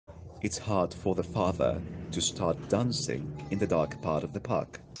It's hard for the father to start dancing in the dark part of the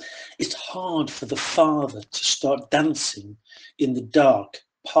park. It's hard for the father to start dancing in the dark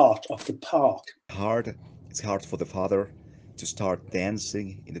part of the park. Hard. It's hard for the father to start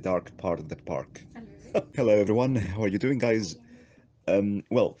dancing in the dark part of the park. Hello everyone, how are you doing, guys?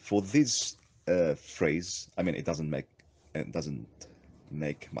 Well, for this phrase, I mean, it doesn't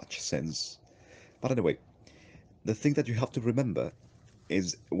make much sense. But anyway, the thing that you have to remember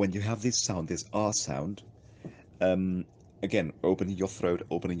is when you have this sound, this R sound, um, again, opening your throat,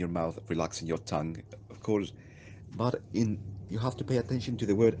 opening your mouth, relaxing your tongue, of course. But you have to pay attention to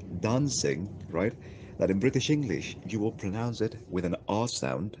the word dancing, right? That in British English you will pronounce it with an R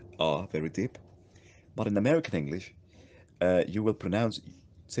sound, R, very deep. But in American English, you will pronounce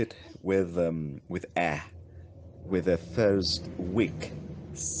it with a, with a first weak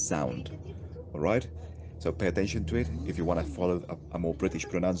sound. All right. So pay attention to it. If you want to follow a more British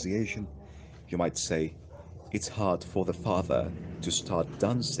pronunciation, you might say, "It's hard for the father to start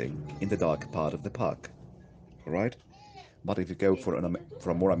dancing in the dark part of the park." All right. But if you go for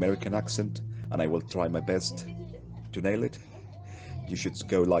a more American accent, and I will try my best to nail it, you should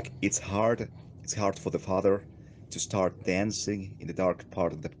go like, it's hard for the father to start dancing in the dark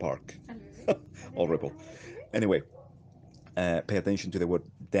part of the park. Horrible. Anyway, pay attention to the word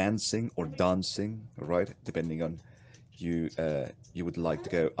dancing or dancing, right? Depending on you would like to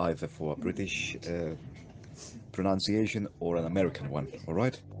go either for a British pronunciation or an American one. All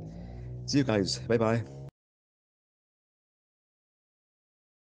right. See you guys. Bye bye.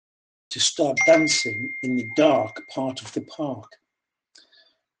 To start dancing in the dark part of the park.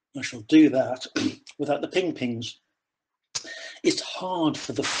 I shall do that without the ping pings. It's hard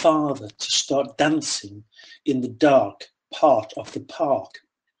for the father to start dancing in the dark part of the park.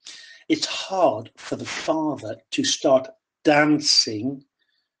 It's hard for the father to start dancing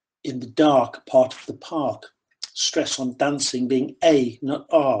in the dark part of the park. Stress on dancing being A, not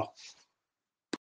R.